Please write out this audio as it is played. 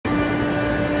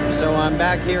So I'm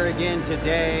back here again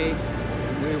today.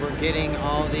 We were getting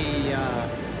all the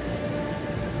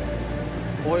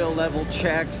oil level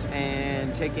checks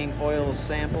and taking oil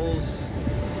samples.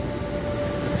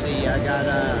 Let's see, I got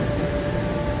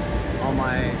all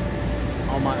my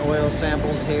oil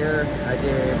samples here. I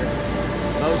did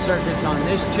most circuits on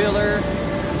this chiller.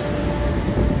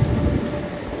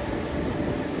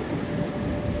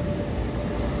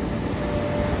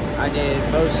 I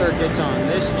did most circuits on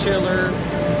this chiller.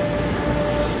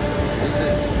 This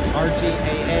is Rtaa's,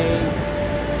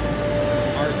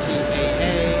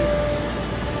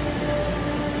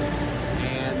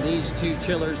 and these two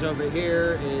chillers over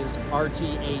here is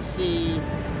Rtac'S,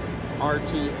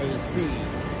 Rtac'S,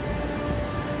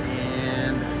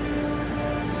 and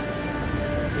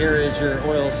here is your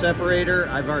oil separator.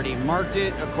 I've already marked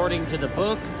it according to the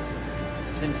book.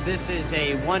 Since this is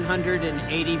a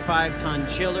 185 ton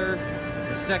chiller,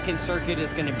 the second circuit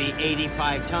is going to be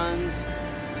 85 tons.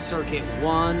 Circuit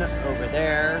 1 over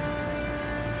there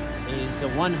is the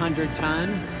 100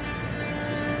 ton.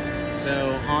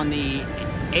 So on the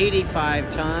 85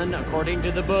 ton, according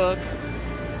to the book,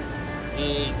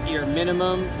 your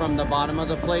minimum from the bottom of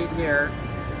the plate here,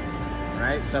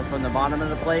 right? So from the bottom of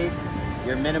the plate,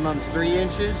 your minimum's 3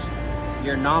 inches,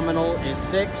 your nominal is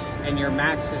 6, and your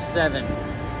max is 7.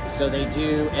 So they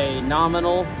do a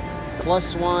nominal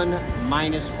 +1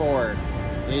 -4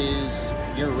 is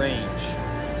your range.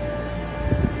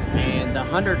 And the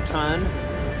 100 ton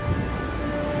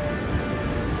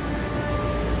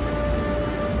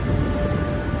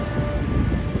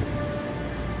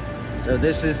so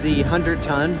this is the 100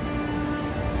 ton.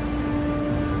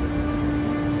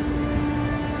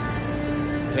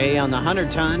 Okay, on the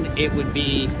 100 ton it would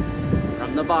be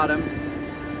from the bottom,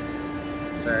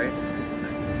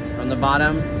 from the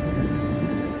bottom,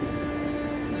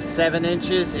 7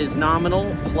 inches is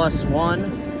nominal,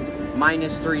 +1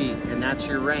 -3, and that's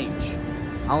your range.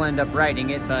 I'll end up writing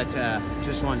it, but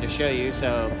just wanted to show you.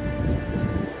 So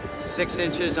 6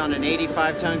 inches on an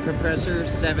 85 ton compressor,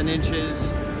 7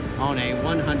 inches on a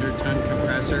 100 ton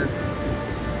compressor.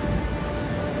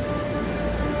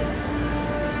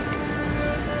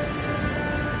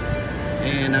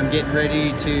 And I'm getting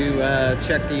ready to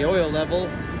check the oil level.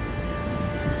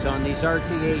 So on these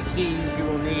Rtac'S, you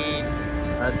will need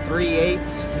a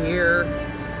 3/8 here,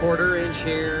 1/4 inch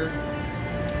here.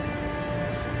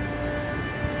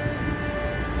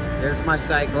 There's my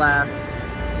sight glass.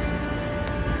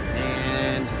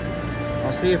 And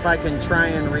I'll see if I can try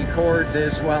and record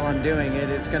this while I'm doing it.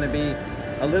 It's going to be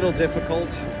a little difficult.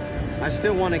 I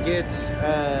still want to get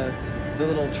the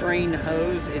little train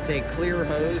hose. It's a clear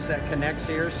hose that connects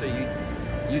here, so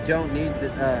you don't need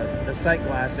the sight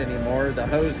glass anymore. The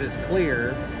hose is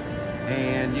clear,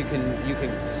 and you can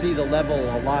see the level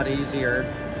a lot easier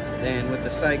than with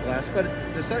the sight glass, but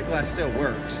the sight glass still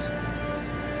works.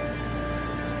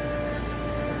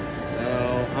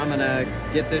 So I'm gonna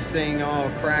get this thing all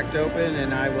cracked open,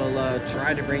 and I will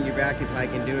try to bring you back if I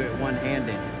can do it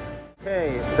one-handed.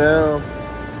 Okay, so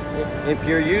if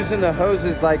you're using the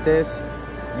hoses like this,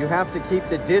 you have to keep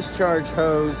the discharge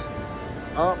hose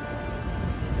up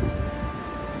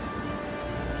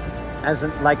as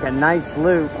like a nice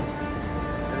loop,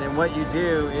 and then what you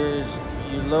do is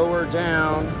you lower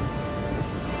down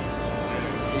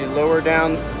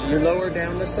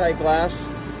the sight glass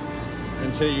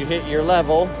until you hit your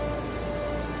level.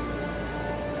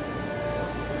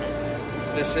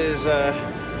 This is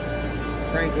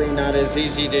frankly not as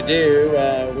easy to do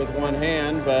with one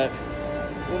hand, but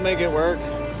we'll make it work.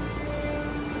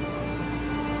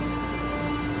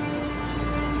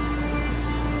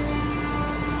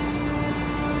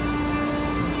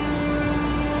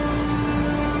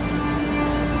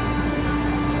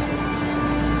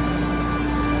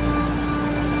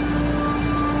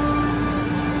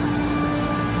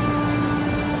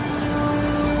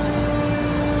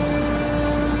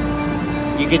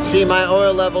 You can see my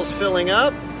oil levels filling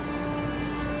up.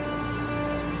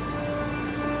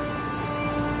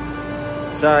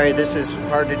 Sorry, this is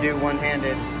hard to do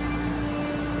one-handed.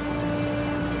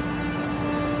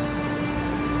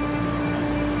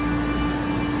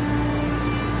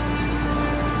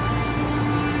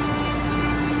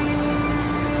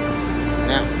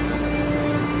 Now,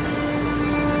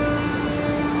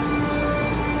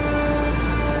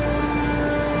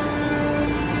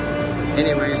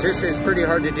 anyways, this is pretty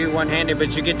hard to do one-handed,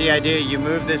 but you get the idea. You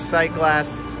move this sight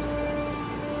glass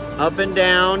up and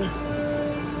down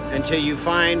until you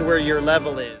find where your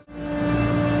level is.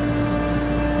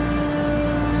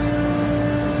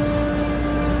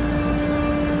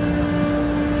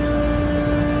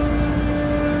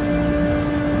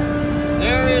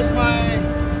 There is my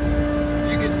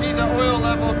oil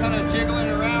level kind of jiggling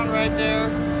around right there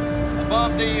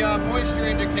above the moisture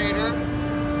indicator.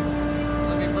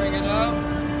 Let me bring it up.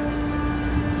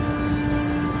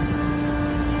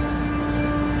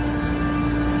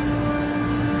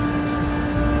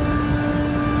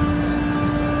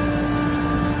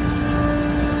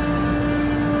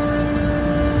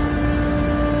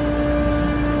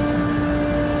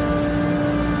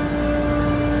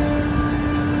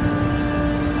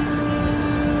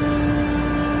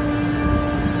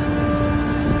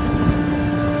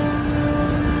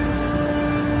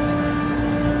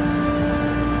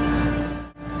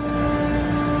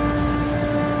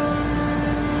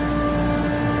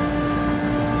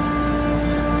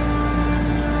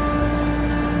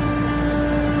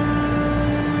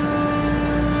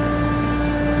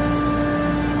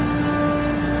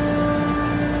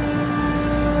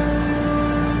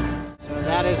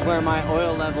 Is where my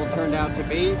oil level turned out to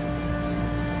be.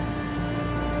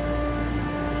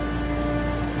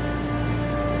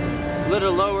 A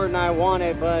little lower than I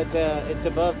wanted, but it's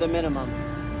above the minimum.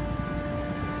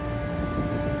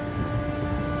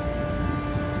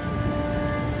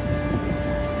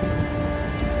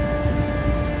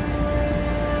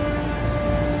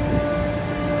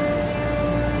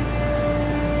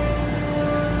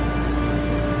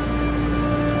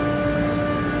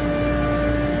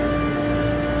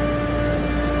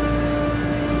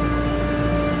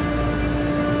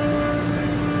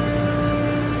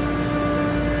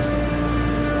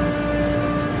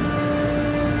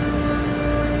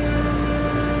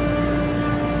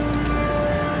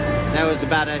 That was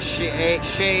about a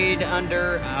shade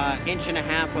under, inch and a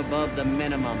half above the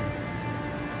minimum.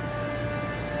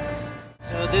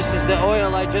 So this is the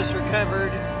oil I just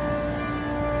recovered.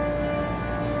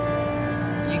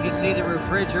 You can see the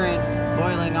refrigerant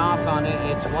boiling off on it.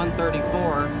 It's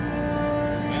 134.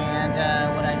 And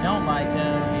what I don't like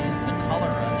though is the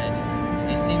color of it.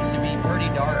 It seems to be pretty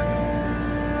dark.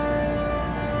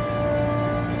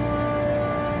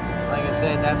 Like I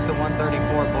said, that's the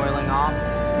 134 boiling off.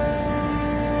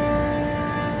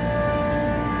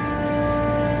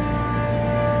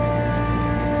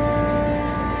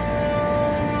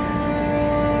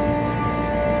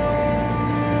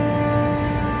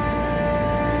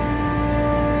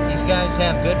 Guys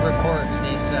have good reports.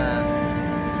 This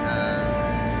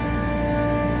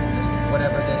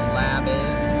whatever this lab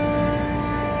is.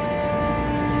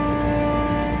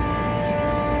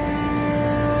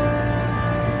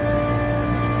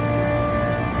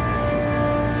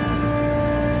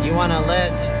 You want to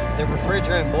let the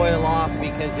refrigerant boil off,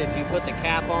 because if you put the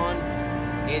cap on,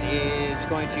 it is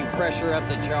going to pressure up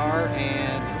the jar,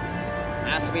 and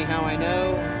ask me how I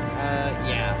know,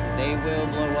 yeah, they will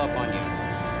blow up on you.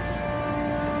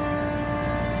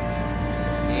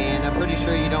 And I'm pretty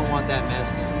sure you don't want that mess.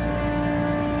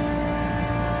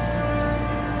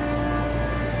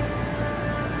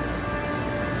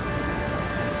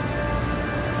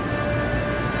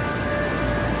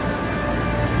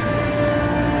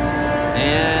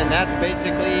 And that's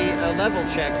basically a level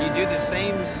check. You do the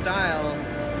same style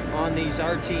on these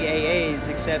Rtaa'S,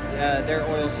 except their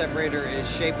oil separator is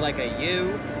shaped like a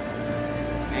U,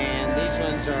 and these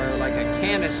ones are like a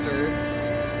canister,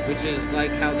 which is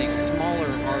like how the smaller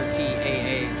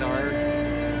Rtaa'S are.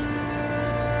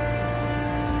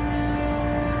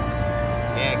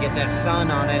 Yeah, get that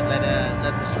sun on it, let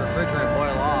this refrigerant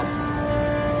boil off.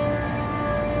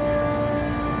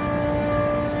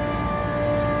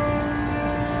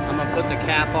 I'm gonna put the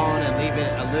cap on and leave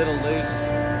it a little loose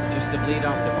just to bleed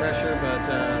off the pressure, but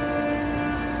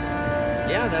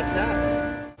yeah, that's that.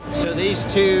 So these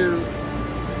two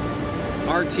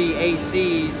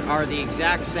Rtaa'S are the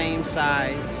exact same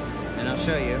size, and I'll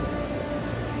show you.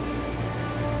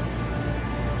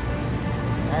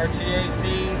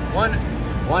 Rta'C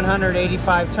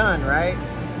 185 ton, right?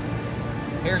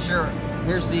 Here's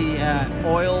the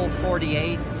oil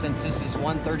 48. Since this is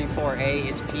 134A,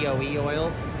 it's POE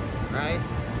oil, right?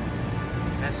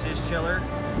 That's this chiller.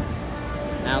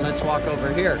 Now let's walk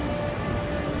over here.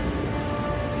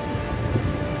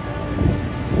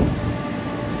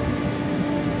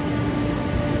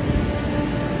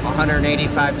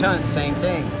 185 tons, same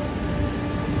thing.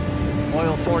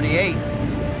 Oil 48,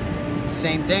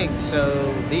 same thing.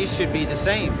 So these should be the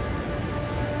same.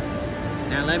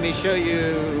 Now let me show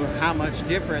you how much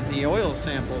different the oil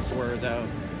samples were though.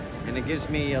 And it gives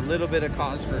me a little bit of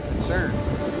cause for concern.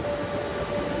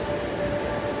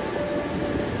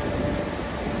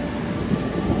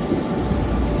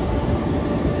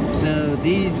 So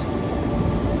these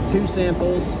two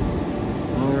samples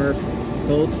are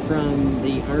both from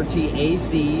the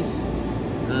Rtaa'S.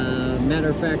 Matter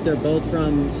of fact, they're both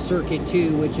from circuit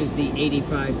 2, which is the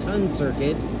 85-ton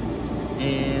circuit.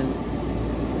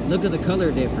 And look at the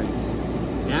color difference.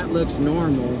 That looks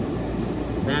normal.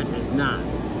 That does not.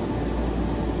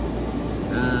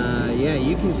 Yeah,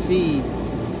 you can see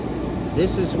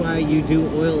this is why you do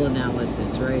oil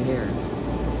analysis right here.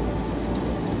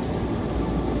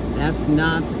 That's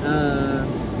not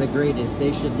the greatest.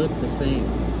 They should look the same.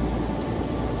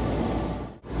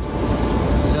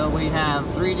 So we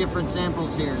have 3 different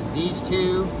samples here. These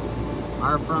 2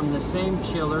 are from the same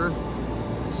chiller,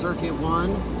 circuit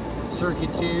 1,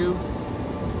 circuit 2.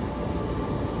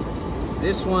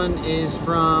 This one is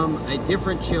from a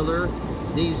different chiller.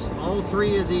 All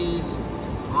 3 of these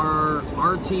are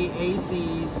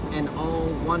Rtac'S and all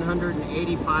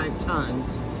 185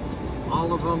 tons.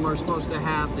 All of them are supposed to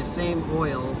have the same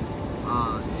oil.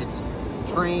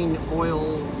 It's train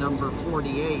oil number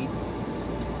 48,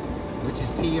 which is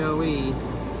POE.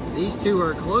 These 2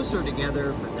 are closer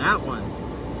together, but that one,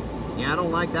 yeah, I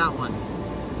don't like that one.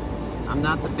 I'm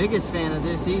not the biggest fan of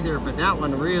this either, but that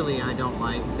one really I don't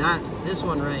like. This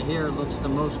one right here looks the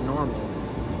most normal.